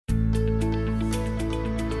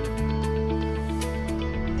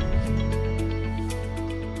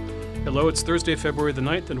Hello, it's Thursday, February the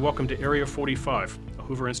 9th, and welcome to Area 45, a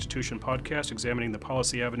Hoover Institution podcast examining the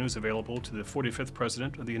policy avenues available to the 45th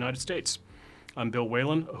President of the United States. I'm Bill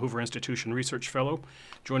Whalen, a Hoover Institution Research Fellow.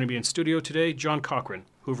 Joining me in studio today, John Cochrane,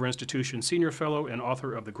 Hoover Institution Senior Fellow and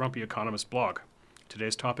author of the Grumpy Economist blog.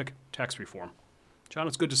 Today's topic, tax reform. John,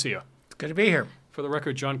 it's good to see you. It's good to be here. For the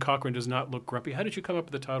record, John Cochrane does not look grumpy. How did you come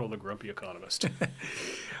up with the title, The Grumpy Economist?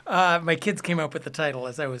 My kids came up with the title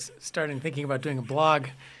as I was thinking about doing a blog.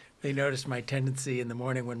 They noticed my tendency in the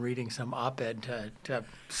morning when reading some op-ed to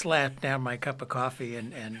slap down my cup of coffee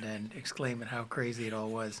and exclaim at how crazy it all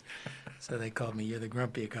was. So they called me, "You're the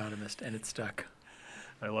Grumpy Economist," and it stuck.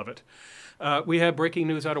 I love it. We had breaking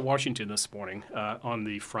news out of Washington this morning on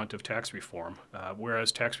the front of tax reform.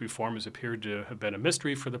 Whereas tax reform has appeared to have been a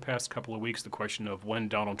mystery for the past couple of weeks, the question of when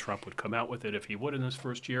Donald Trump would come out with it, if he would in his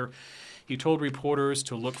first year, he told reporters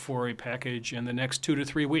to look for a package in the next 2 to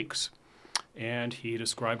 3 weeks. And he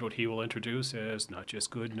described what he will introduce as not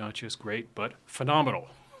just good, not just great, but phenomenal.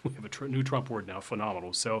 We have a new Trump word now,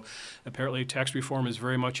 phenomenal. So apparently tax reform is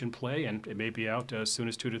very much in play, and it may be out as soon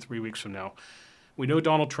as 2 to 3 weeks from now. We know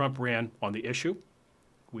Donald Trump ran on the issue.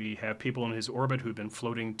 We have people in his orbit who've been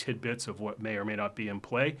floating tidbits of what may or may not be in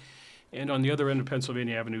play. And on the other end of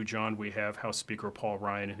Pennsylvania Avenue, John, we have House Speaker Paul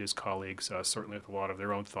Ryan and his colleagues, certainly with a lot of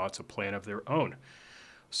their own thoughts, a plan of their own.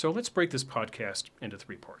 So let's break this podcast into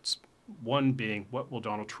 3 parts. One being, what will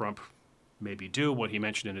Donald Trump maybe do, what he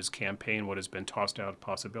mentioned in his campaign, what has been tossed out of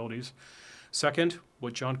possibilities. Second,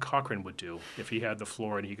 what John Cochrane would do if he had the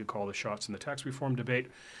floor and he could call the shots in the tax reform debate.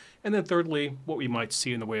 And then thirdly, what we might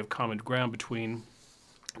see in the way of common ground between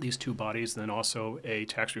these two bodies, and then also a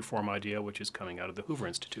tax reform idea which is coming out of the Hoover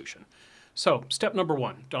Institution. So, step number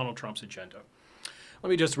 1, Donald Trump's agenda. Let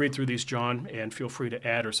me just read through these, John, and feel free to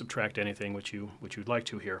add or subtract anything which you'd like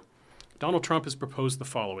to here. Donald Trump has proposed the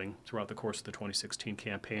following throughout the course of the 2016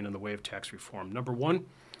 campaign in the way of tax reform. Number 1,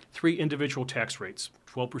 3 individual tax rates,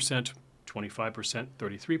 12%, 25%,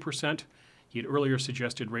 33%. He had earlier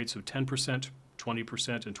suggested rates of 10%,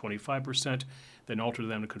 20%, and 25%, then alter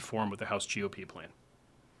them to conform with the House GOP plan.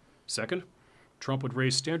 Second, Trump would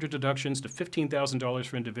raise standard deductions to $15,000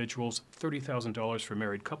 for individuals, $30,000 for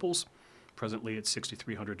married couples. Presently, it's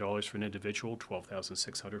 $6,300 for an individual,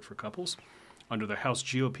 $12,600 for couples. Under the House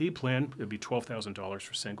GOP plan, it would be $12,000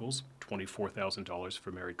 for singles, $24,000 for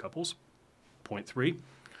married couples. Point 3,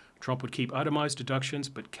 Trump would keep itemized deductions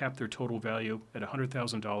but cap their total value at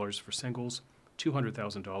 $100,000 for singles,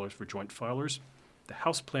 $200,000 for joint filers. The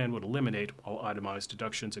House plan would eliminate all itemized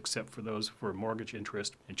deductions except for those for mortgage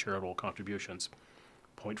interest and charitable contributions.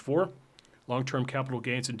 Point 4, long-term capital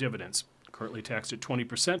gains and dividends, currently taxed at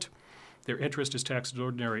 20%. Their interest is taxed at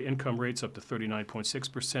ordinary income rates up to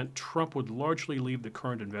 39.6%. Trump would largely leave the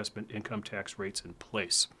current investment income tax rates in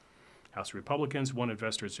place. House Republicans want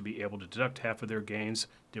investors to be able to deduct half of their gains,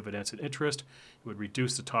 dividends, and interest. It would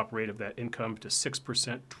reduce the top rate of that income to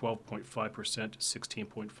 6%, 12.5%,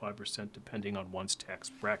 16.5%, depending on one's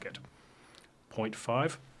tax bracket. Point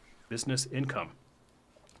 5, business income.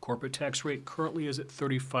 Corporate tax rate currently is at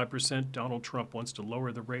 35%. Donald Trump wants to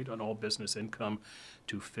lower the rate on all business income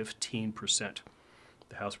to 15%.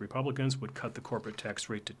 The House Republicans would cut the corporate tax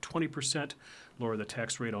rate to 20%, lower the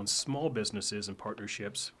tax rate on small businesses and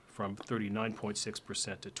partnerships from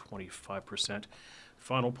 39.6% to 25%.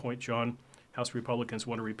 Final point, John. House Republicans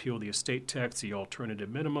want to repeal the estate tax, the alternative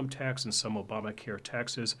minimum tax, and some Obamacare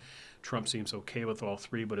taxes. Trump seems okay with all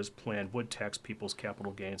 3, but his plan would tax people's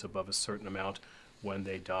capital gains above a certain amount when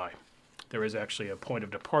they die. There is actually a point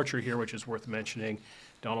of departure here which is worth mentioning.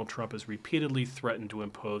 Donald Trump has repeatedly threatened to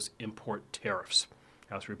impose import tariffs.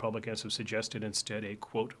 House Republicans have suggested instead a,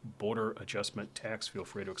 quote, border adjustment tax. Feel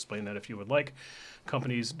free to explain that if you would like.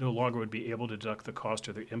 Companies no longer would be able to deduct the cost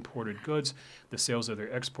of their imported goods. The sales of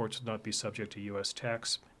their exports would not be subject to U.S.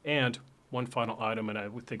 tax. And one final item, and I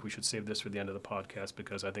would think we should save this for the end of the podcast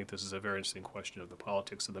because I think this is a very interesting question of the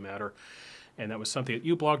politics of the matter. And that was something that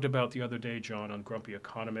you blogged about the other day, John, on Grumpy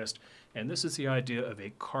Economist. And this is the idea of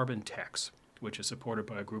a carbon tax, which is supported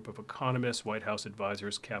by a group of economists, White House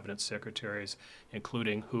advisors, cabinet secretaries,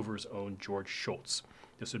 including Hoover's own George Shultz.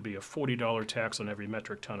 This would be a $40 tax on every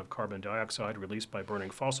metric ton of carbon dioxide released by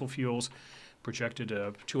burning fossil fuels. Projected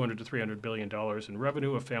 $200 to $300 billion in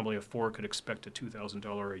revenue. A family of 4 could expect a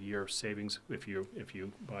 $2,000 a year savings if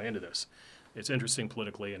you buy into this. It's interesting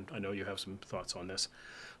politically, and I know you have some thoughts on this.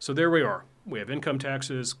 So there we are. We have income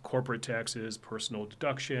taxes, corporate taxes, personal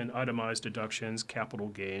deduction, itemized deductions, capital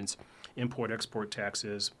gains, import-export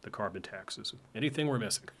taxes, the carbon taxes. Anything we're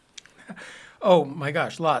missing? Oh, my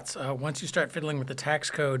gosh, lots. Once you start fiddling with the tax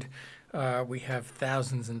code, we have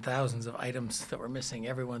thousands and thousands of items that we're missing.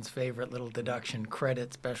 Everyone's favorite little deduction,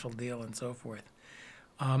 credit, special deal, and so forth.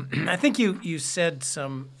 I think you said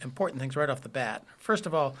some important things right off the bat. First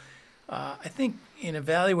of all, I think in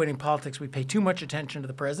evaluating politics, we pay too much attention to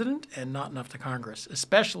the president and not enough to Congress,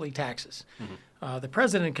 especially taxes. Mm-hmm. The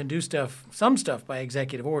president can do some stuff by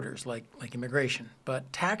executive orders, like immigration.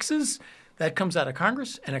 But taxes, that comes out of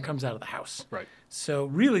Congress and it comes out of the House. Right. So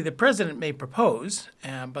really, the president may propose,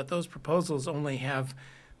 but those proposals only have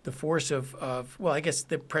the force of well, I guess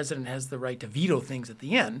the president has the right to veto things at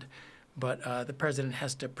the end, but the president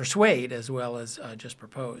has to persuade as well as just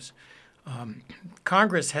propose.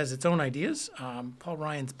 Congress has its own ideas. Paul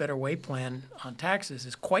Ryan's Better Way plan on taxes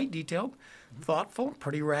is quite detailed, thoughtful,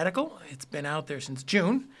 pretty radical. It's been out there since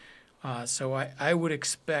June. So I would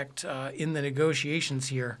expect in the negotiations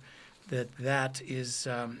here that is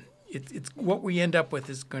it's what we end up with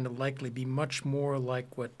is going to likely be much more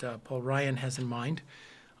like what Paul Ryan has in mind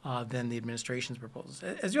than the administration's proposals.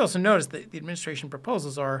 As you also notice, the administration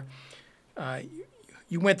proposals are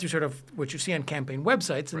you went through sort of what you see on campaign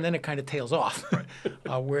websites, and then it kind of tails off.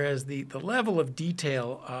 Right. Whereas the level of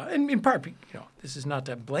detail, and in part, this is not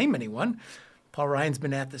to blame anyone. Paul Ryan's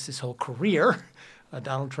been at this his whole career.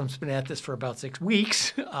 Donald Trump's been at this for about 6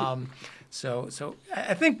 weeks. So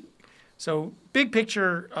I think so. Big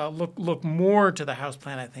picture, look more to the House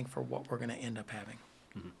plan, I think, for what we're going to end up having.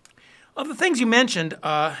 Mm-hmm. Of the things you mentioned,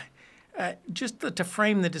 just to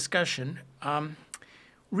frame the discussion.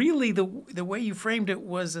 Really, the way you framed it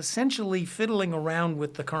was essentially fiddling around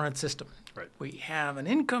with the current system. Right. We have an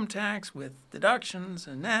income tax with deductions,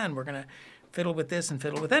 and then we're going to fiddle with this and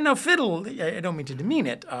fiddle with that. Now, fiddle, I don't mean to demean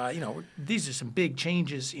it. These are some big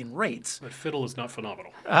changes in rates. But fiddle is not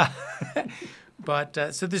phenomenal.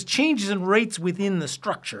 But so there's changes in rates within the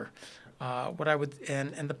structure. What I would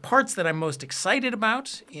and the parts that I'm most excited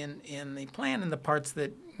about in the plan, and the parts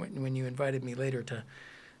that when you invited me later to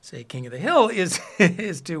say King of the Hill is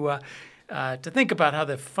to think about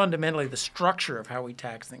how fundamentally the structure of how we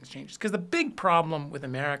tax things changes. Because the big problem with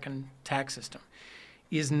American tax system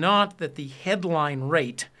is not that the headline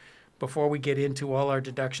rate, before we get into all our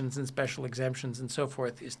deductions and special exemptions and so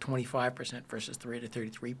forth, is 25% versus 3 to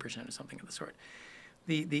 33% or something of the sort.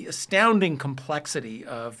 The astounding complexity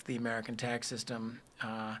of the American tax system,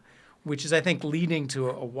 which is, I think, leading to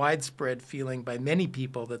a widespread feeling by many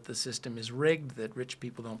people that the system is rigged, that rich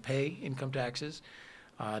people don't pay income taxes.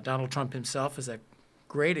 Donald Trump himself is a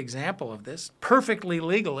great example of this, perfectly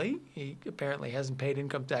legally. He apparently hasn't paid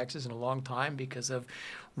income taxes in a long time because of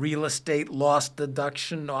real estate loss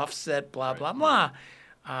deduction, offset, blah, blah, blah.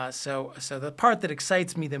 So the part that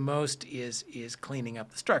excites me the most is cleaning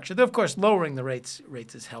up the structure. Though, of course, lowering the rates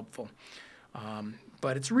is helpful.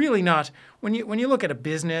 But it's really not when you look at a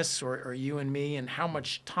business or you and me and how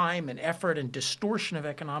much time and effort and distortion of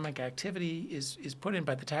economic activity is put in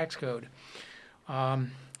by the tax code.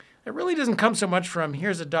 It really doesn't come so much from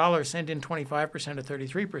here's $1, send in 25% or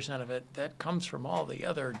 33% of it. That comes from all the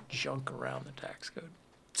other junk around the tax code.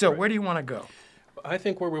 So Where do you want to go? I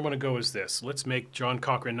think where we want to go is this. Let's make John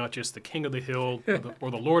Cochrane not just the king of the hill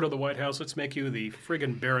or the lord of the White House. Let's make you the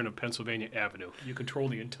friggin' baron of Pennsylvania Avenue. You control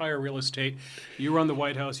the entire real estate. You run the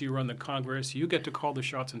White House. You run the Congress. You get to call the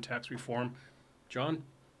shots in tax reform. John,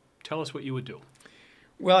 tell us what you would do.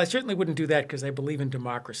 Well, I certainly wouldn't do that because I believe in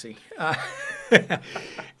democracy.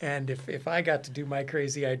 And if I got to do my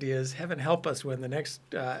crazy ideas, heaven help us when the next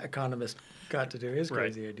economist got to do his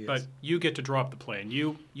crazy ideas. But you get to drop the plane.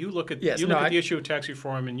 You look at the issue of tax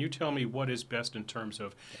reform, and you tell me what is best in terms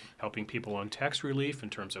of helping people on tax relief,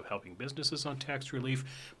 in terms of helping businesses on tax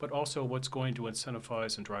relief, but also what's going to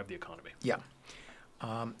incentivize and drive the economy. Yeah.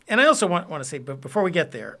 And I also want to say, but before we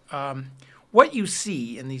get there, what you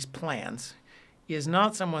see in these plans is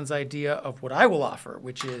not someone's idea of what I will offer,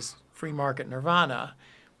 which is free market nirvana,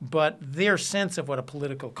 but their sense of what a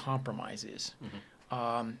political compromise is.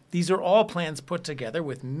 Mm-hmm. These are all plans put together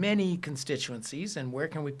with many constituencies, and where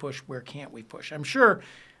can we push, where can't we push? I'm sure,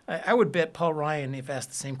 I would bet Paul Ryan, if asked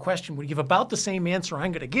the same question, would give about the same answer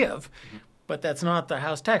I'm going to give, but that's not the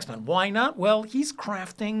House tax plan. Why not? Well, he's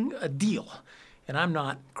crafting a deal, and I'm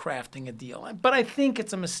not crafting a deal. But I think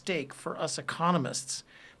it's a mistake for us economists.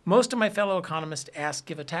 Most of my fellow economists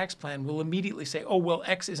give a tax plan, will immediately say, oh, well,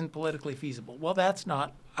 X isn't politically feasible. Well, that's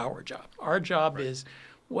not our job. Our job is,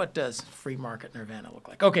 what does free market nirvana look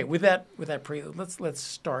like? Okay, with that prelude, let's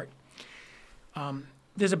start.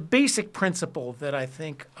 There's a basic principle that I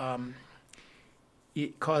think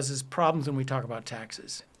it causes problems when we talk about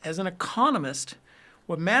taxes. As an economist,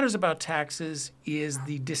 what matters about taxes is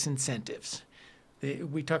the disincentives.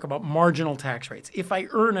 We talk about marginal tax rates. If I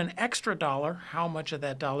earn an extra dollar, how much of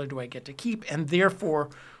that dollar do I get to keep? And therefore,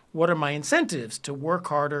 what are my incentives to work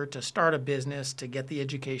harder, to start a business, to get the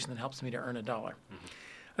education that helps me to earn a dollar? Mm-hmm.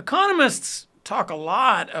 Economists talk a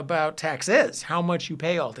lot about taxes, how much you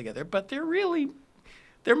pay altogether, but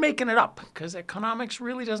they're making it up because economics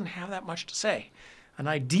really doesn't have that much to say. An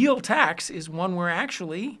ideal tax is one where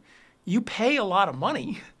actually you pay a lot of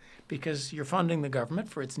money because you're funding the government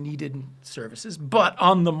for its needed services, but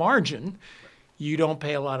on the margin, you don't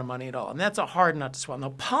pay a lot of money at all. And that's a hard nut to swallow.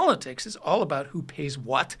 Now, politics is all about who pays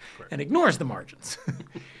what and ignores the margins.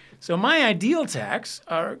 So my ideal tax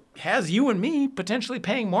has you and me potentially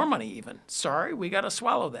paying more money even. Sorry, we got to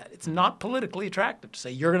swallow that. It's not politically attractive to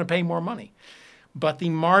say you're going to pay more money. But the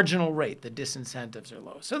marginal rate, the disincentives are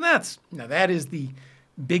low. So that is the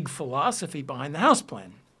big philosophy behind the House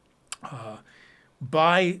plan.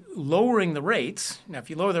 By lowering the rates, now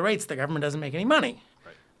if you lower the rates, the government doesn't make any money.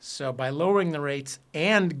 Right. So by lowering the rates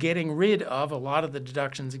and getting rid of a lot of the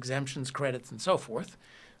deductions, exemptions, credits, and so forth,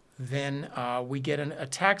 then we get a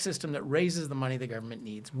tax system that raises the money the government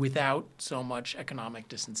needs without so much economic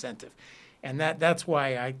disincentive. And that's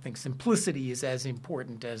why I think simplicity is as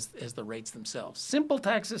important as the rates themselves. Simple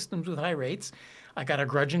tax systems with high rates, I got to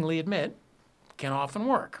grudgingly admit, can often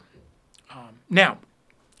work. Now,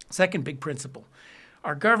 second big principle.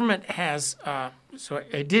 Our government has, so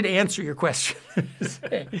I did answer your question.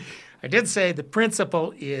 I did say the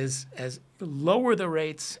principle is as lower the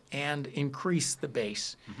rates and increase the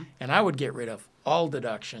base. Mm-hmm. And I would get rid of all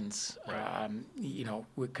deductions, right.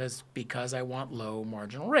 Because I want low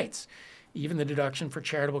marginal rates. Even the deduction for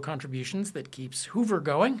charitable contributions that keeps Hoover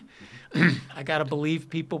going. Mm-hmm. I got to believe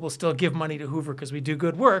people will still give money to Hoover because we do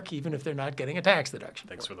good work, even if they're not getting a tax deduction.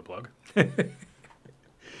 Thanks for the plug.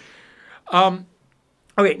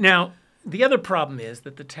 Okay, now, the other problem is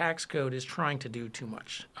that the tax code is trying to do too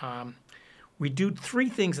much. We do three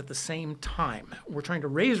things at the same time. We're trying to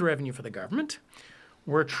raise revenue for the government.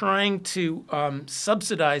 We're trying to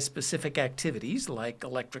subsidize specific activities like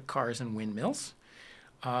electric cars and windmills.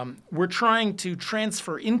 We're trying to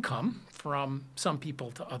transfer income from some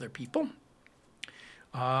people to other people,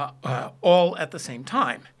 all at the same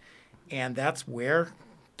time. And that's where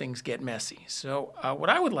things get messy. So what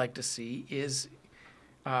I would like to see is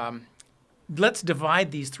let's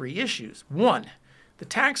divide these three issues. One, the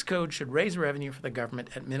tax code should raise revenue for the government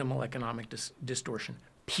at minimal economic distortion,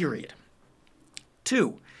 period.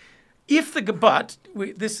 Two,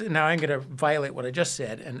 now I'm going to violate what I just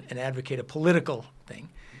said and advocate a political thing.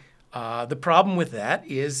 The problem with that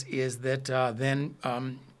is that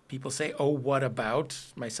then people say, oh, what about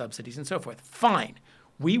my subsidies and so forth? Fine.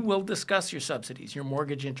 We will discuss your subsidies, your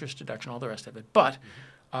mortgage interest deduction, all the rest of it. But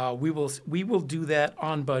we will do that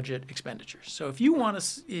on budget expenditures. So if you want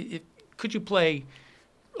to, could you play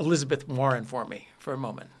Elizabeth Warren for me for a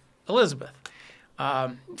moment? Elizabeth.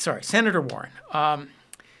 Senator Warren.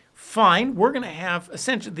 Fine, we're going to have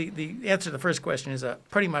essentially the answer to the first question is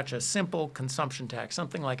pretty much a simple consumption tax,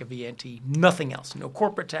 something like a VAT, nothing else. No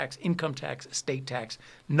corporate tax, income tax, estate tax,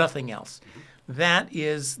 nothing else. Mm-hmm. That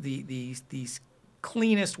is the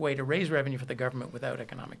cleanest way to raise revenue for the government without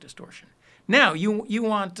economic distortion. Now, you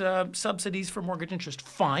want subsidies for mortgage interest,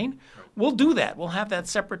 fine. We'll do that. We'll have that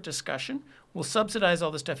separate discussion. We'll subsidize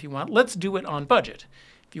all the stuff you want. Let's do it on budget.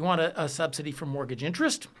 If you want a subsidy for mortgage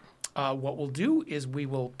interest, what we'll do is we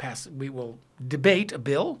will debate a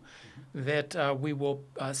bill that we will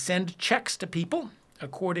send checks to people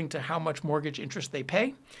according to how much mortgage interest they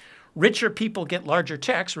pay. Richer people get larger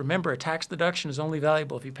checks. Remember, a tax deduction is only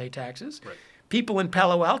valuable if you pay taxes. Right. People in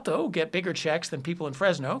Palo Alto get bigger checks than people in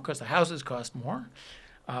Fresno because the houses cost more.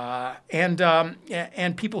 And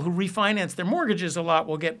people who refinance their mortgages a lot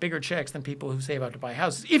will get bigger checks than people who save up to buy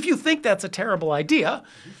houses. If you think that's a terrible idea,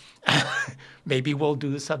 maybe we'll do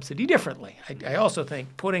the subsidy differently. I also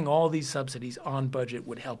think putting all these subsidies on budget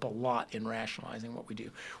would help a lot in rationalizing what we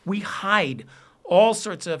do. We hide all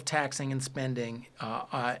sorts of taxing and spending.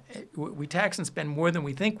 We tax and spend more than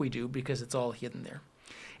we think we do because it's all hidden there.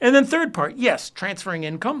 And then third part, yes, transferring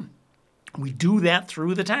income. We do that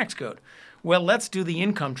through the tax code. Well, let's do the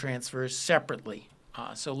income transfers separately.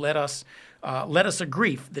 So let us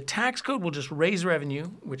agree. The tax code will just raise revenue,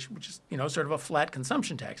 which is sort of a flat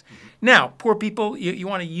consumption tax. Mm-hmm. Now, poor people, you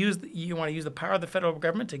want to use the power of the federal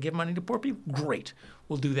government to give money to poor people? Great,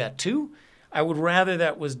 we'll do that too. I would rather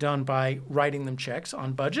that was done by writing them checks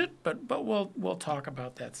on budget, but we'll talk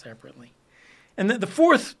about that separately. And the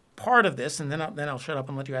fourth part of this, and then I'll shut up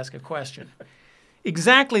and let you ask a question.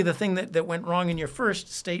 Exactly the thing that went wrong in your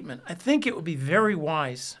first statement. I think it would be very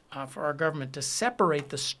wise for our government to separate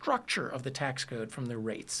the structure of the tax code from the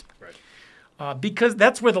rates. Right. because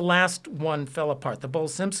that's where the last one fell apart. The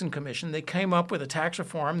Bowles-Simpson Commission, they came up with a tax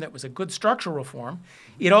reform that was a good structural reform.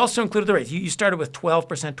 It also included the rates. You started with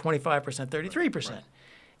 12%, 25%, 33%. Right.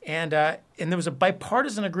 And there was a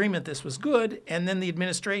bipartisan agreement this was good, and then the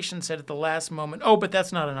administration said at the last moment, oh, but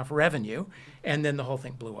that's not enough revenue, and then the whole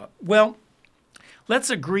thing blew up. Well, let's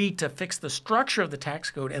agree to fix the structure of the tax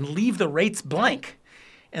code and leave the rates blank,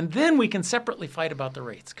 and then we can separately fight about the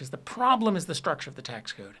rates, because the problem is the structure of the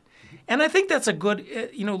tax code. And I think that's a good,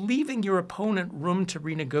 leaving your opponent room to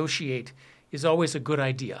renegotiate is always a good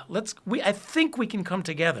idea. I think we can come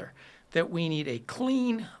together that we need a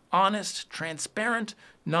clean, honest, transparent,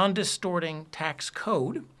 non-distorting tax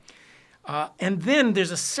code. And then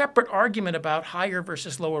there's a separate argument about higher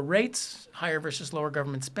versus lower rates, higher versus lower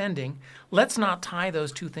government spending. Let's not tie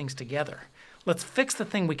those two things together. Let's fix the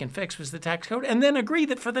thing we can fix, which is the tax code, and then agree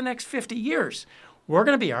that for the next 50 years, we're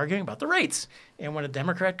going to be arguing about the rates. And when a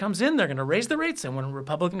Democrat comes in, they're going to raise the rates. And when a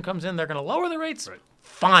Republican comes in, they're going to lower the rates. Right.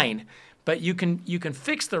 Fine. But you can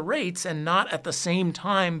fix the rates and not at the same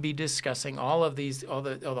time be discussing all of these, all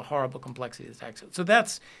the horrible complexity of the tax code. So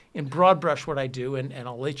that's, in broad brush, what I do. And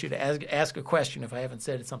I'll let you to ask a question if I haven't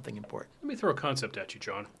said something important. Let me throw a concept at you,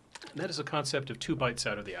 John. And that is a concept of two bites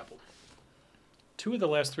out of the apple. Two of the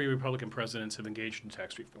last three Republican presidents have engaged in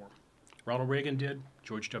tax reform. Ronald Reagan did,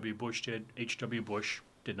 George W. Bush did, H.W. Bush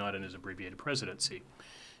did not in his abbreviated presidency.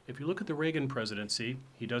 If you look at the Reagan presidency,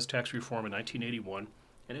 he does tax reform in 1981,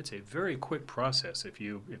 and it's a very quick process. If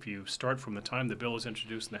you start from the time the bill is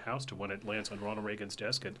introduced in the House to when it lands on Ronald Reagan's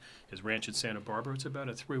desk at his ranch in Santa Barbara, it's about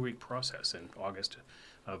a 3-week process in August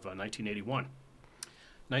of 1981.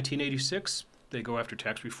 1986, they go after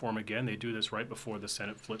tax reform again. They do this right before the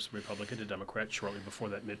Senate flips Republican to Democrat, shortly before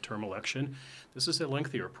that midterm election. This is a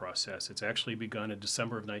lengthier process. It's actually begun in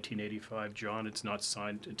December of 1985. John, it's not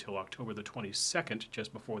signed until October the 22nd,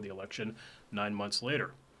 just before the election, 9 months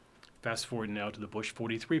later. Fast forward now to the Bush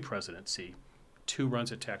 43 presidency. 2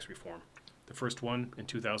 runs at tax reform. The first one, in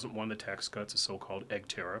 2001, the Tax Cuts, the so-called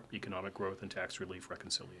EGTERRA, Economic Growth and Tax Relief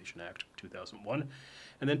Reconciliation Act, 2001.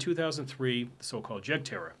 And then 2003, the so-called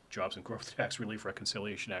JEGTERRA, Jobs and Growth Tax Relief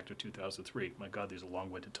Reconciliation Act of 2003. My God, these are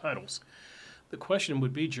long-winded titles. The question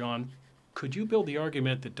would be, John, could you build the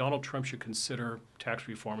argument that Donald Trump should consider tax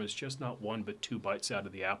reform as just not one but 2 bites out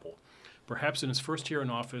of the apple? Perhaps in his first year in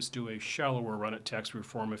office, do a shallower run at tax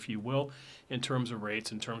reform, if you will, in terms of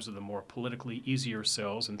rates, in terms of the more politically easier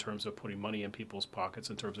sells, in terms of putting money in people's pockets,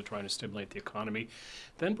 in terms of trying to stimulate the economy.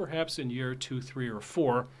 Then perhaps in year 2, 3, or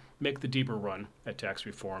 4, make the deeper run at tax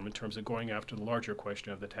reform in terms of going after the larger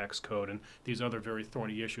question of the tax code and these other very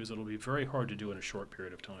thorny issues that will be very hard to do in a short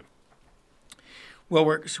period of time. Well,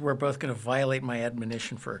 we're both going to violate my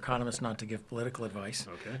admonition for economists not to give political advice.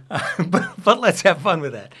 Okay. But let's have fun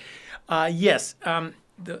with that. Yes,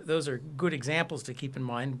 those are good examples to keep in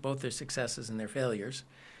mind, both their successes and their failures.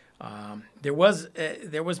 There was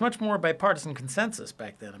much more bipartisan consensus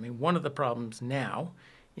back then. I mean, one of the problems now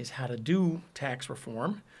is how to do tax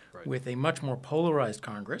reform with a much more polarized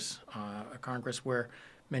Congress, a Congress where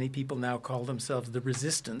many people now call themselves the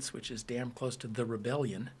resistance, which is damn close to the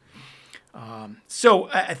rebellion. So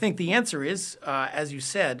I think the answer is, as you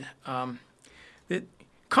said, that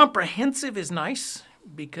comprehensive is nice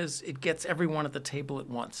because it gets everyone at the table at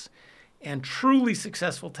once. And truly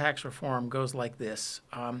successful tax reform goes like this.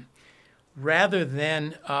 Rather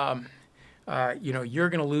than, you're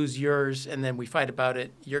going to lose yours and then we fight about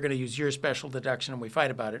it. You're going to use your special deduction and we fight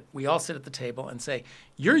about it. We all sit at the table and say,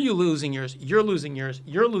 you're losing yours, you're losing yours,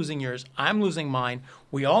 you're losing yours, I'm losing mine.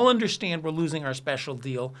 We all understand we're losing our special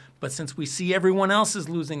deal, but since we see everyone else is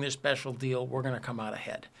losing their special deal, we're going to come out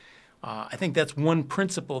ahead. I think that's one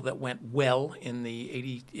principle that went well in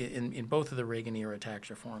in both of the Reagan-era tax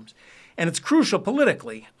reforms. And it's crucial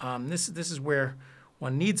politically. This is where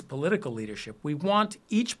one needs political leadership. We want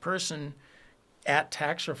each person at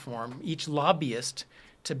tax reform, each lobbyist,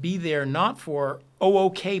 to be there not for,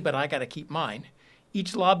 okay, but I got to keep mine.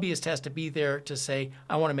 Each lobbyist has to be there to say,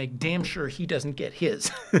 I want to make damn sure he doesn't get his.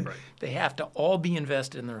 Right. They have to all be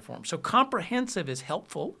invested in the reform. So comprehensive is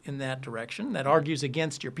helpful in that direction. That argues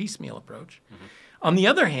against your piecemeal approach. Mm-hmm. On the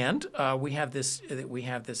other hand, we have this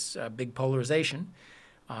big polarization.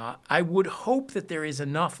 I would hope that there is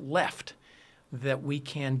enough left that we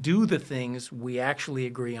can do the things we actually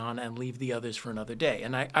agree on and leave the others for another day.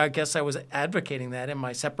 And I guess I was advocating that in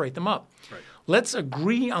my separate them up. Right. Let's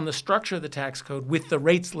agree on the structure of the tax code with the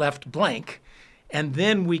rates left blank, and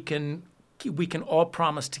then we can all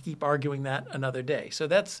promise to keep arguing that another day. So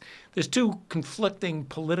there's 2 conflicting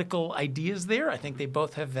political ideas there. I think they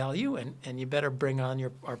both have value, and you better bring on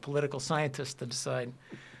our political scientists to decide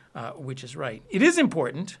which is right. It is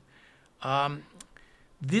important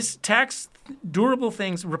This tax durable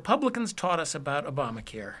things, Republicans taught us about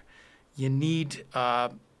Obamacare. You need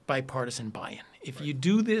bipartisan buy-in. If you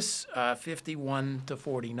do this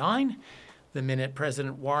 51-49, the minute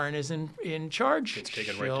President Warren is in charge, she'll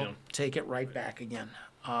take it right back again.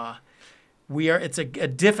 It's a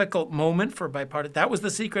difficult moment for bipartisan. That was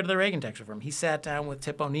the secret of the Reagan tax reform. He sat down with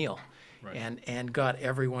Tip O'Neill and got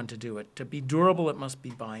everyone to do it. To be durable, it must be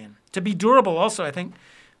buy-in. To be durable, also, I think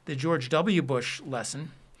the George W. Bush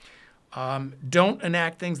lesson, don't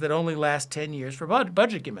enact things that only last 10 years for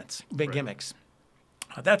budget gimmicks.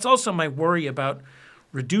 That's also my worry about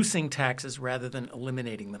reducing taxes rather than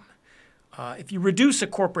eliminating them. If you reduce a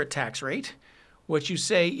corporate tax rate, what you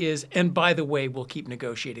say is, and by the way, we'll keep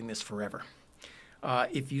negotiating this forever.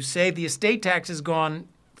 If you say the estate tax is gone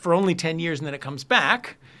for only 10 years and then it comes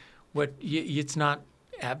back, it's not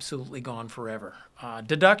absolutely gone forever.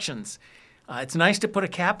 Deductions. It's nice to put a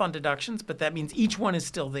cap on deductions, but that means each one is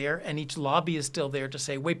still there and each lobby is still there to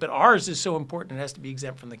say, wait, but ours is so important it has to be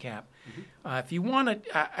exempt from the cap. If you want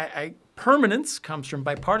permanence comes from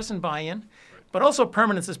bipartisan buy-in, but also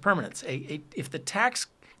permanence is permanence. If the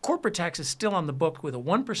corporate tax is still on the book with a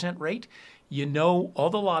 1% rate, all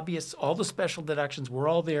the lobbyists, all the special deductions, we're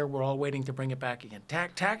all there. We're all waiting to bring it back again.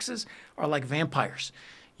 Taxes are like vampires.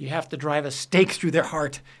 You have to drive a stake through their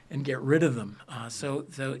heart and get rid of them. So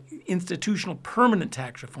institutional permanent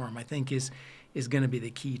tax reform, I think, is going to be the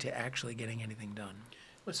key to actually getting anything done.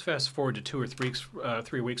 Let's fast forward to 2 or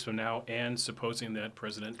 3 weeks from now, and supposing that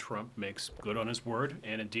President Trump makes good on his word,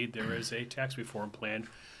 and indeed there is a tax reform plan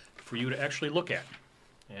for you to actually look at.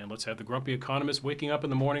 And let's have the Grumpy Economist waking up in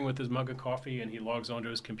the morning with his mug of coffee, and he logs onto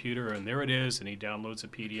his computer, and there it is, and he downloads a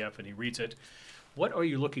PDF, and he reads it. What are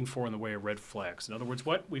you looking for in the way of red flags? In other words,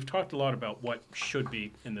 we've talked a lot about what should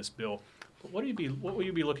be in this bill, but what will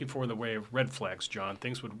you be looking for in the way of red flags, John?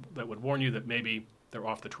 Things that would warn you that maybe they're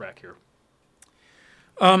off the track here.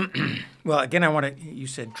 Well, again, you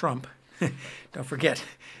said Trump. Don't forget.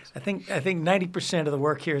 I think 90% of the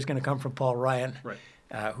work here is going to come from Paul Ryan,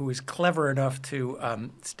 who is clever enough to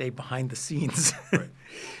stay behind the scenes.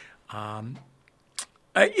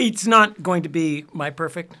 It's not going to be my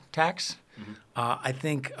perfect tax. I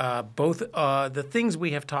think both the things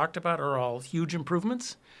we have talked about are all huge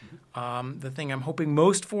improvements. The thing I'm hoping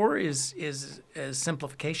most for is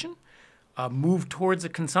simplification. Move towards a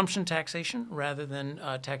consumption taxation rather than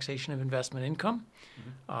taxation of investment income.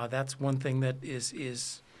 That's one thing that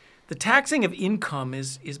is the taxing of income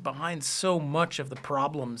is behind so much of the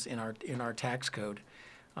problems in our tax code.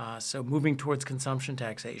 So moving towards consumption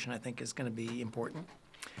taxation, I think, is going to be important.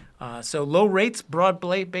 So low rates,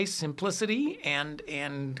 broad-based simplicity,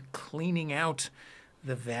 and cleaning out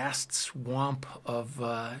the vast swamp of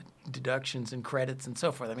deductions and credits and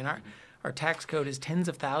so forth. I mean, our tax code is tens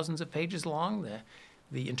of thousands of pages long.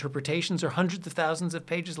 The interpretations are hundreds of thousands of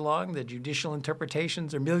pages long. The judicial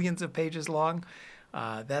interpretations are millions of pages long.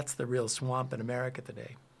 That's the real swamp in America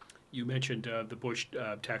today. You mentioned the Bush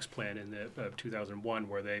tax plan in 2001,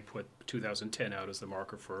 where they put 2010 out as the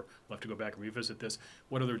marker for, we'll have to go back and revisit this.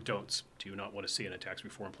 What other don'ts do you not want to see in a tax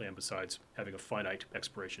reform plan besides having a finite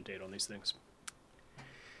expiration date on these things?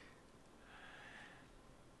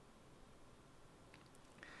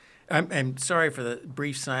 I'm sorry for the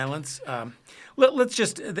brief silence. Let's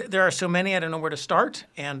just, there are so many, I don't know where to start,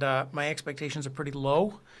 and my expectations are pretty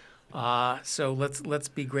low. So let's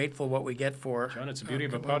be grateful what we get for. John, it's the beauty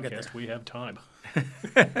of a podcast. We have time.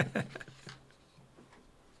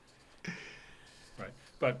 Right.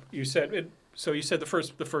 But you said it. So you said the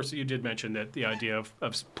first you did mention that the idea of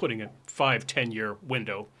putting a 5-10 year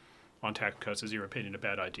window on tax cuts is, in your opinion, a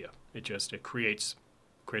bad idea. It creates,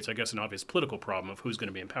 I guess, an obvious political problem of who's going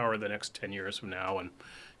to be in power the next 10 years from now and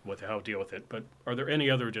how to deal with it. But are there any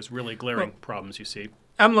other just really glaring problems you see?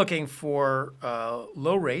 I'm looking for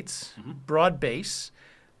low rates, broad base,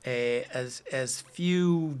 as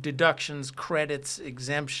few deductions, credits,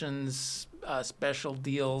 exemptions, special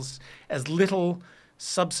deals, as little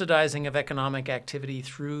subsidizing of economic activity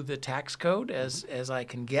through the tax code as I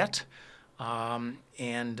can get. My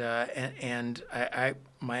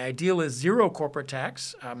ideal is zero corporate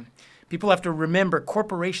tax. People have to remember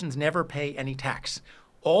corporations never pay any tax.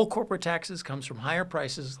 All corporate taxes comes from higher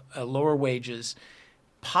prices, lower wages,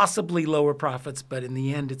 possibly lower profits, but in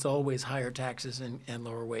the end, it's always higher taxes and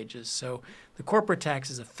lower wages. So the corporate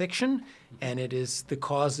tax is a fiction, and it is the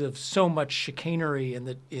cause of so much chicanery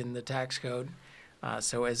in the tax code.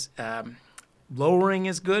 So as lowering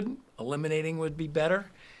is good, eliminating would be better.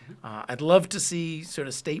 I'd love to see sort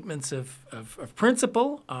of statements of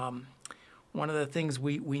principle. One of the things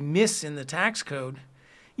we miss in the tax code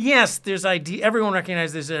Yes, there's everyone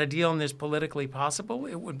recognizes there's an ideal and there's politically possible.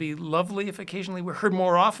 It would be lovely if occasionally we heard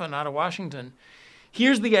more often out of Washington.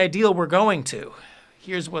 Here's the ideal we're going to.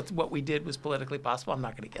 Here's what we did was politically possible. I'm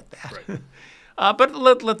not going to get that. Right. But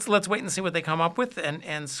let's wait and see what they come up with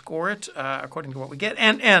and score it according to what we get.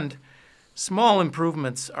 And small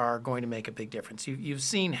improvements are going to make a big difference. You've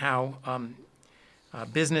seen how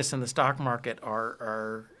business and the stock market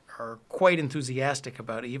are quite enthusiastic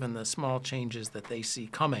about even the small changes that they see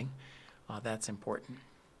coming. That's important.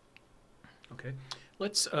 Okay.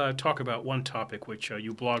 Let's talk about one topic which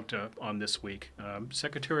you blogged on this week.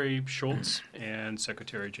 Secretary Shultz and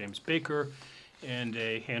Secretary James Baker and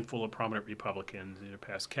a handful of prominent Republicans,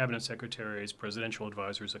 past cabinet secretaries, presidential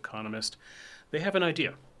advisors, economists, they have an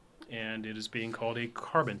idea, and it is being called a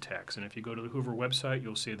carbon tax. And if you go to the Hoover website,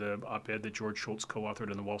 you'll see the op-ed that George Shultz co-authored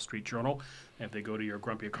in the Wall Street Journal. And if they go to your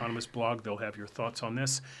Grumpy Economist blog, they'll have your thoughts on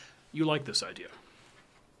this. You like this idea?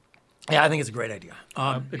 Yeah, I think it's a great idea.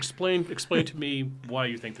 Explain to me why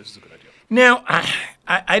you think this is a good idea. Now,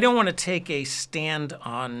 I don't want to take a stand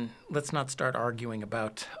on, let's not start arguing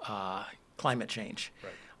about climate change.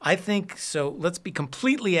 Right. I think, so let's be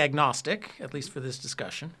completely agnostic, at least for this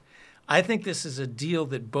discussion. I think this is a deal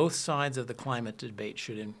that both sides of the climate debate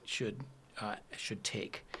should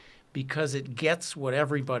take, because it gets what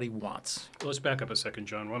everybody wants. Let's back up a second,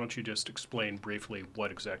 John. Why don't you just explain briefly what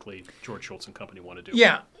exactly George Shultz and company want to do?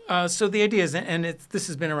 Yeah. So the idea is, and this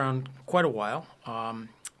has been around quite a while,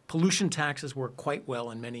 pollution taxes work quite well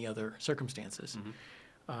in many other circumstances. Mm-hmm.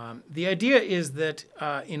 The idea is that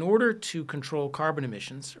in order to control carbon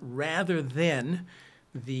emissions, rather than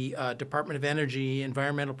the Department of Energy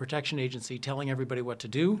Environmental Protection Agency telling everybody what to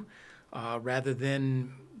do, rather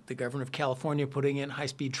than the government of California putting in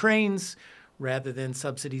high-speed trains, rather than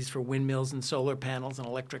subsidies for windmills and solar panels and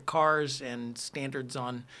electric cars and standards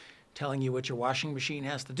on telling you what your washing machine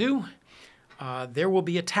has to do, there will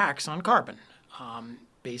be a tax on carbon.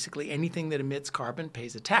 Basically, anything that emits carbon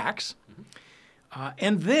pays a tax. Mm-hmm.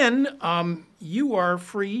 And then you are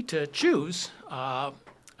free to choose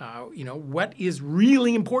what is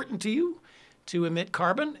really important to you to emit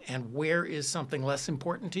carbon and where is something less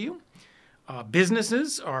important to you.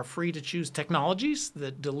 Businesses are free to choose technologies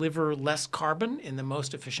that deliver less carbon in the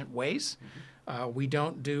most efficient ways.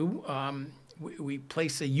 Mm-hmm. We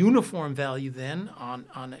place a uniform value then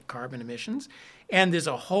on carbon emissions. And there's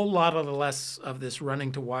a whole lot of less of this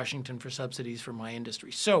running to Washington for subsidies for my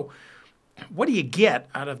industry. So what do you get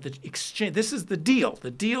out of the exchange? This is the deal.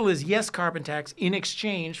 The deal is, yes, carbon tax in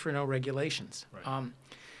exchange for no regulations. Right.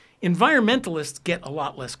 Environmentalists get a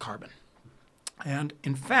lot less carbon. And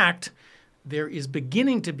in fact, there is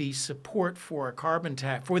beginning to be support for a carbon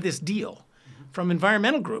tax, for this deal, from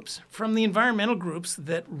environmental groups, from the environmental groups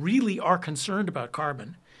that really are concerned about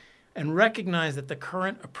carbon and recognize that the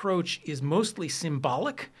current approach is mostly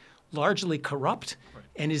symbolic, largely corrupt, right,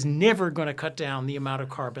 and is never going to cut down the amount of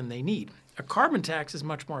carbon they need. A carbon tax is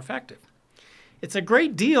much more effective. It's a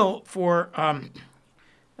great deal for, on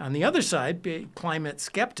the other side, climate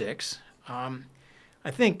skeptics. I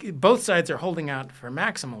think both sides are holding out for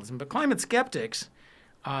maximalism, but climate skeptics,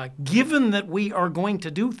 given that we are going to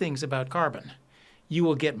do things about carbon, you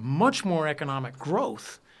will get much more economic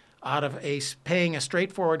growth out of paying a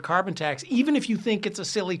straightforward carbon tax. Even if you think it's a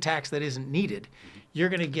silly tax that isn't needed, you're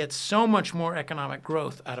going to get so much more economic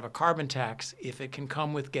growth out of a carbon tax if it can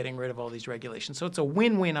come with getting rid of all these regulations. So it's a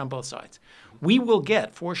win-win on both sides. We will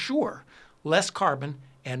get, for sure, less carbon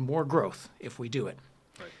and more growth if we do it.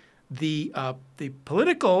 The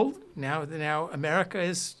political now America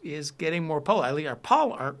is getting more polarized.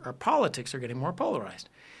 Our politics are getting more polarized.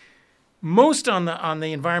 Most on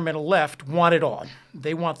the environmental left want it all.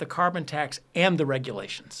 They want the carbon tax and the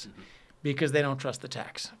regulations because they don't trust the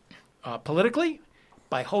tax. Politically,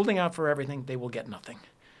 by holding out for everything, they will get nothing.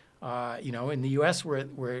 In the U.S.,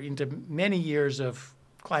 we're into many years of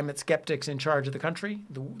climate skeptics in charge of the country.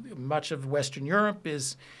 Much of Western Europe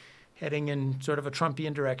is heading in sort of a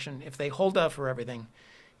Trumpian direction. If they hold out for everything,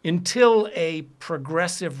 until a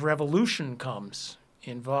progressive revolution comes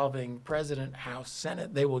involving President, House,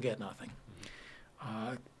 Senate, they will get nothing.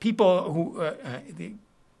 People who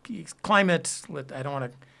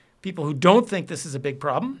people who don't think this is a big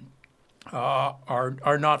problem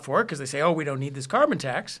are not for it because they say, oh, we don't need this carbon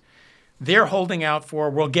tax. They're holding out for,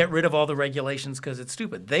 we'll get rid of all the regulations because it's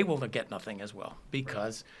stupid. They will get nothing as well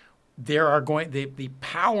because there are the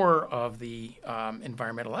power of the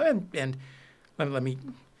environmental and let me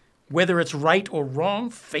Whether it's right or wrong,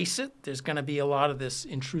 face it, there's going to be a lot of this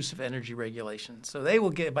intrusive energy regulation. So they will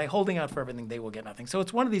get, by holding out for everything, they will get nothing. So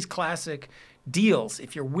it's one of these classic deals.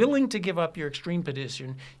 If you're willing to give up your extreme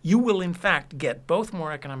position, you will in fact get both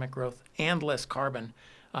more economic growth and less carbon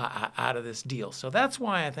out of this deal. So that's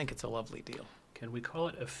why I think it's a lovely deal. Can we call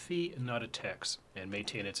it a fee and not a tax and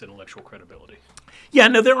maintain its intellectual credibility? Yeah,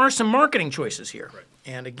 no, there are some marketing choices here. Right.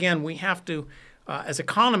 And again, we have to, as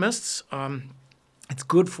economists, it's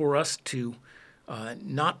good for us to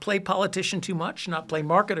not play politician too much, not play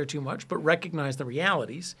marketer too much, but recognize the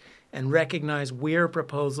realities and recognize where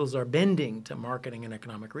proposals are bending to marketing and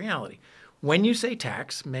economic reality. When you say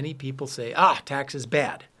tax, many people say, tax is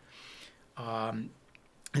bad.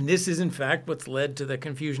 And this is, in fact, what's led to the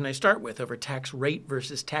confusion I start with over tax rate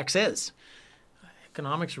versus taxes.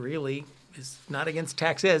 Economics really is not against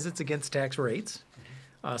taxes, it's against tax rates.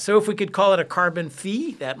 So if we could call it a carbon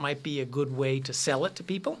fee, that might be a good way to sell it to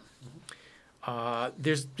people.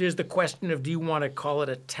 There's the question of, do you want to call it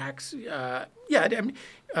a tax?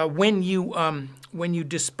 When you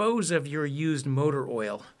dispose of your used motor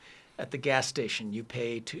oil at the gas station, you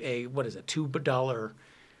pay $2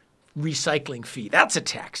 recycling fee. That's a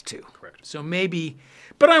tax too. Correct. So maybe,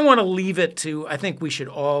 but I want to leave it to, I think we should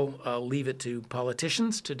all leave it to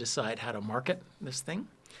politicians to decide how to market this thing.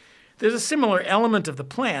 There's a similar element of the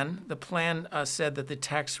plan. The plan said that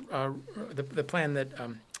the plan that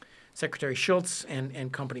Secretary Shultz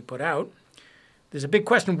and company put out, there's a big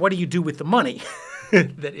question, what do you do with the money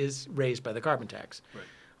that is raised by the carbon tax?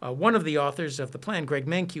 Right. One of the authors of the plan, Greg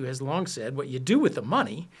Menke, has long said what you do with the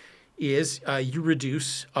money is you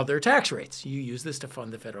reduce other tax rates. You use this to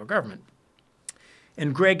fund the federal government.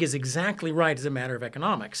 And Greg is exactly right as a matter of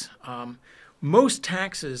economics. Most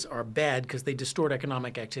taxes are bad because they distort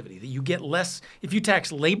economic activity. You get less, if you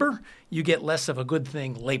tax labor, you get less of a good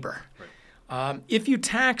thing, labor. Right. If you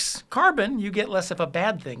tax carbon, you get less of a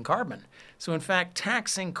bad thing, carbon. So in fact,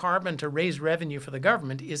 taxing carbon to raise revenue for the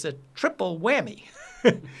government is a triple whammy.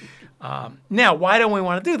 Now, why don't we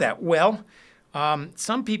want to do that? Well,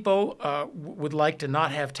 some people would like to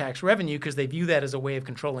not have tax revenue because they view that as a way of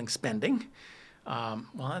controlling spending.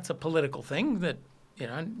 Well, that's a political thing that,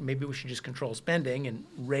 maybe we should just control spending and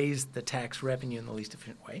raise the tax revenue in the least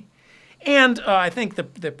efficient way. And I think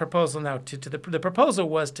the proposal now the proposal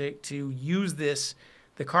was to use the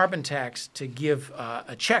carbon tax to give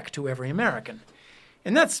a check to every American.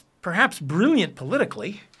 And that's perhaps brilliant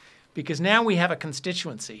politically because now we have a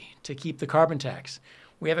constituency to keep the carbon tax.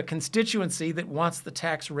 We have a constituency that wants the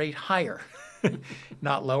tax rate higher,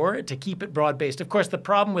 not lower, to keep it broad-based. Of course, the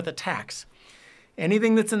problem with a tax,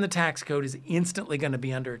 anything that's in the tax code is instantly going to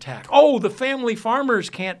be under attack. Oh, the family farmers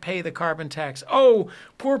can't pay the carbon tax. Oh,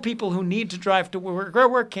 poor people who need to drive to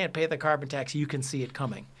work can't pay the carbon tax. You can see it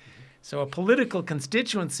coming. So a political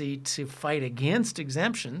constituency to fight against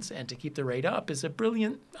exemptions and to keep the rate up is a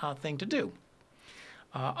brilliant thing to do.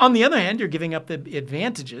 On the other hand, you're giving up the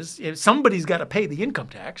advantages. Somebody's got to pay the income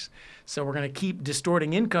tax, so we're going to keep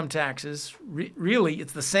distorting income taxes. Really,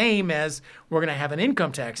 it's the same as we're going to have an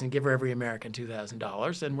income tax and give every American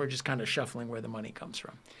 $2,000, and we're just kind of shuffling where the money comes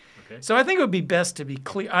from. Okay. So I think it would be best to be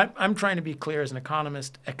clear. I'm trying to be clear as an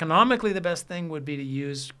economist. Economically, the best thing would be to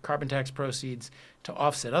use carbon tax proceeds to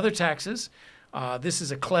offset other taxes. This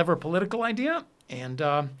is a clever political idea,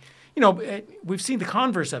 and we've seen the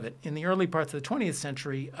converse of it. In the early parts of the 20th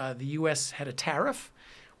century, the U.S. had a tariff,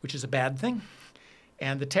 which is a bad thing.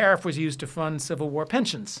 And the tariff was used to fund Civil War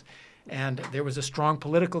pensions. And there was a strong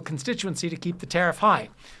political constituency to keep the tariff high.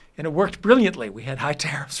 And it worked brilliantly. We had high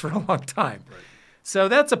tariffs for a long time. Right. So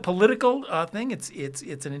that's a political thing.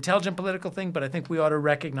 It's an intelligent political thing, but I think we ought to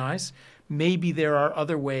recognize maybe there are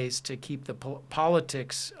other ways to keep the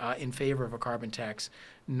politics in favor of a carbon tax,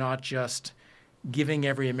 not just giving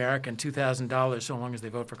every American $2,000 so long as they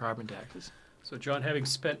vote for carbon taxes. So, John, having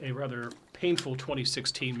spent a rather painful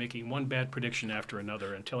 2016 making one bad prediction after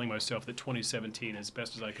another and telling myself that 2017, as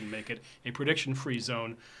best as I can make it, a prediction-free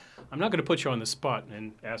zone, I'm not going to put you on the spot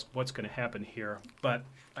and ask what's going to happen here, but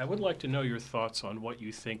I would like to know your thoughts on what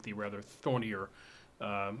you think the rather thornier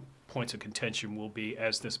points of contention will be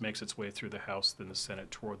as this makes its way through the House, then the Senate,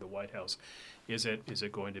 toward the White House. Is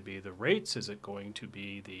it going to be the rates? Is it going to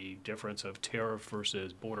be the difference of tariff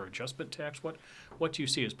versus border adjustment tax? What do you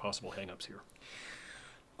see as possible hang-ups here?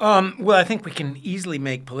 Well, I think we can easily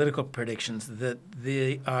make political predictions that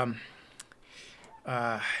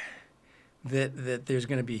that there's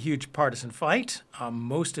going to be a huge partisan fight.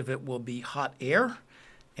 Most of it will be hot air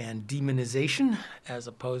and demonization as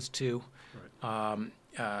opposed to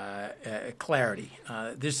clarity.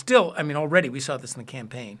 There's still, already we saw this in the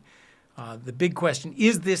campaign. The big question,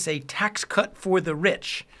 is this a tax cut for the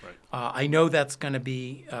rich? I know that's going to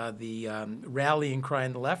be the rallying cry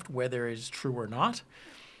on the left, whether it's true or not.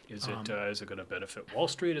 Is it going to benefit Wall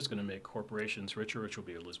Street? Is it going to make corporations richer, which will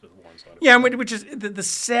be Elizabeth Warren's line of Yeah, questioning? which is the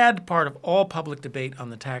sad part of all public debate on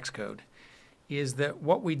the tax code is that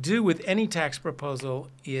what we do with any tax proposal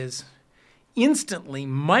is instantly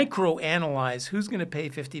microanalyze who's going to pay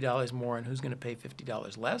 $50 more and who's going to pay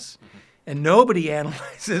 $50 less. Mm-hmm. And nobody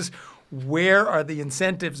analyzes where are the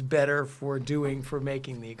incentives better for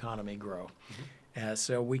making the economy grow. Mm-hmm.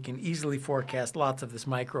 So we can easily forecast lots of this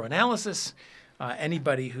microanalysis.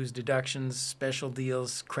 Anybody whose deductions, special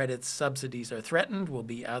deals, credits, subsidies are threatened will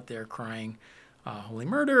be out there crying holy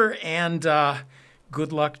murder. And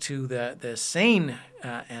good luck to the sane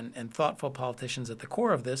and thoughtful politicians at the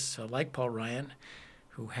core of this, like Paul Ryan,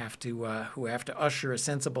 who have to usher a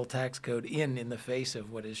sensible tax code in the face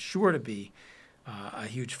of what is sure to be a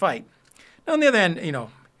huge fight. Now, on the other hand,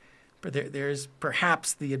 there's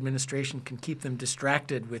perhaps the administration can keep them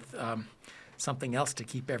distracted with something else to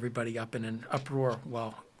keep everybody up in an uproar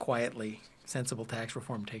while quietly sensible tax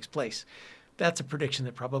reform takes place. That's a prediction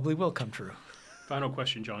that probably will come true. Final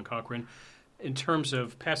question, John Cochrane. In terms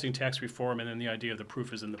of passing tax reform and then the idea of the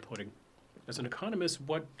proof is in the pudding, as an economist,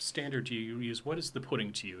 what standard do you use? What is the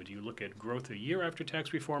pudding to you? Do you look at growth a year after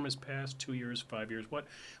tax reform is passed, 2 years, 5 years? What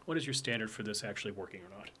is your standard for this actually working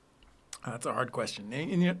or not? That's a hard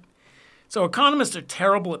question. So economists are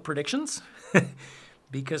terrible at predictions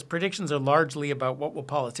because predictions are largely about what will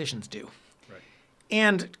politicians do. Right.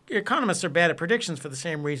 And economists are bad at predictions for the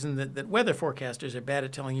same reason that weather forecasters are bad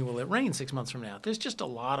at telling you, will it rain 6 months from now? There's just a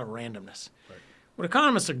lot of randomness. Right. What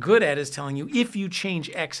economists are good at is telling you, if you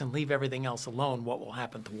change X and leave everything else alone, what will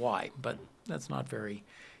happen to Y. But that's not very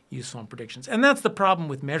useful in predictions. And that's the problem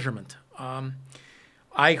with measurement.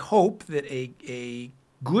 I hope that a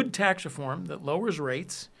good tax reform that lowers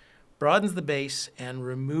rates, broadens the base, and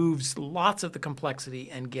removes lots of the complexity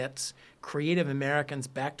and gets creative Americans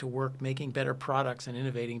back to work making better products and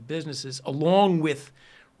innovating businesses, along with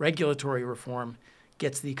regulatory reform,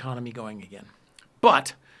 gets the economy going again.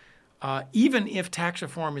 But even if tax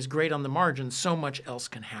reform is great on the margin, so much else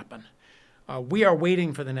can happen. We are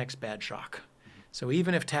waiting for the next bad shock. So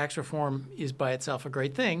even if tax reform is by itself a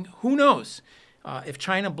great thing, who knows? If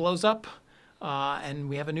China blows up, and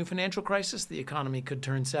we have a new financial crisis, the economy could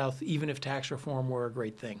turn south even if tax reform were a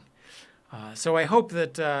great thing. So I hope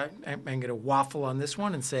that I'm going to waffle on this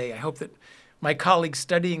one and say I hope that my colleagues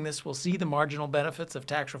studying this will see the marginal benefits of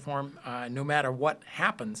tax reform no matter what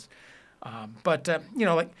happens. But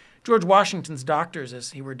like George Washington's doctors,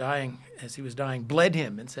 as he was dying, bled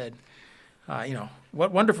him and said,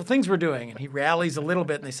 what wonderful things we're doing. And he rallies a little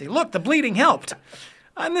bit and they say, look, the bleeding helped.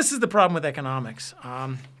 And this is the problem with economics.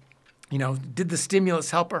 Did the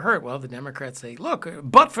stimulus help or hurt? Well, the Democrats say, look,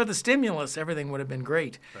 but for the stimulus, everything would have been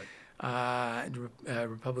great. Right.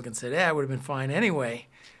 Republicans said, it would have been fine anyway.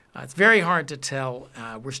 It's very hard to tell.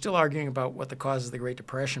 We're still arguing about what the causes of the Great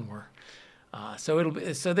Depression were.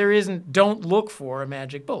 Don't look for a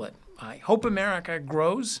magic bullet. I hope America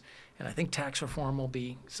grows, and I think tax reform will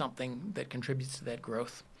be something that contributes to that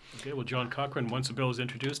growth. Okay, well, John Cochrane, once the bill is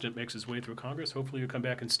introduced and it makes its way through Congress, hopefully you'll come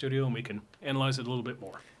back in studio and we can analyze it a little bit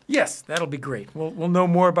more. Yes, that'll be great. We'll know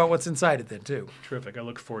more about what's inside it then, too. Terrific. I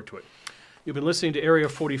look forward to it. You've been listening to Area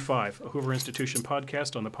 45, a Hoover Institution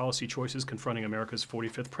podcast on the policy choices confronting America's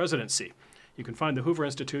 45th presidency. You can find the Hoover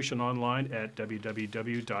Institution online at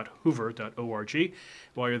www.hoover.org.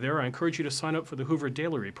 While you're there, I encourage you to sign up for the Hoover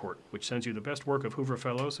Daily Report, which sends you the best work of Hoover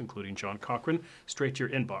Fellows, including John Cochrane, straight to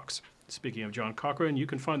your inbox. Speaking of John Cochrane, you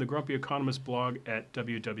can find the Grumpy Economist blog at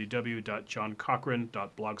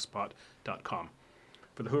www.johncochrane.blogspot.com.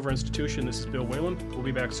 For the Hoover Institution, this is Bill Whalen. We'll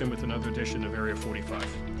be back soon with another edition of Area 45.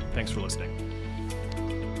 Thanks for listening.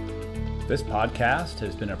 This podcast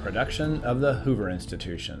has been a production of the Hoover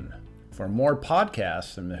Institution. For more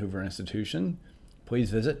podcasts from the Hoover Institution,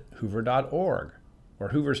 please visit hoover.org or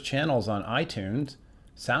Hoover's channels on iTunes,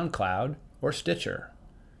 SoundCloud, or Stitcher.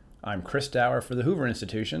 I'm Chris Dower for the Hoover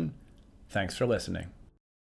Institution. Thanks for listening.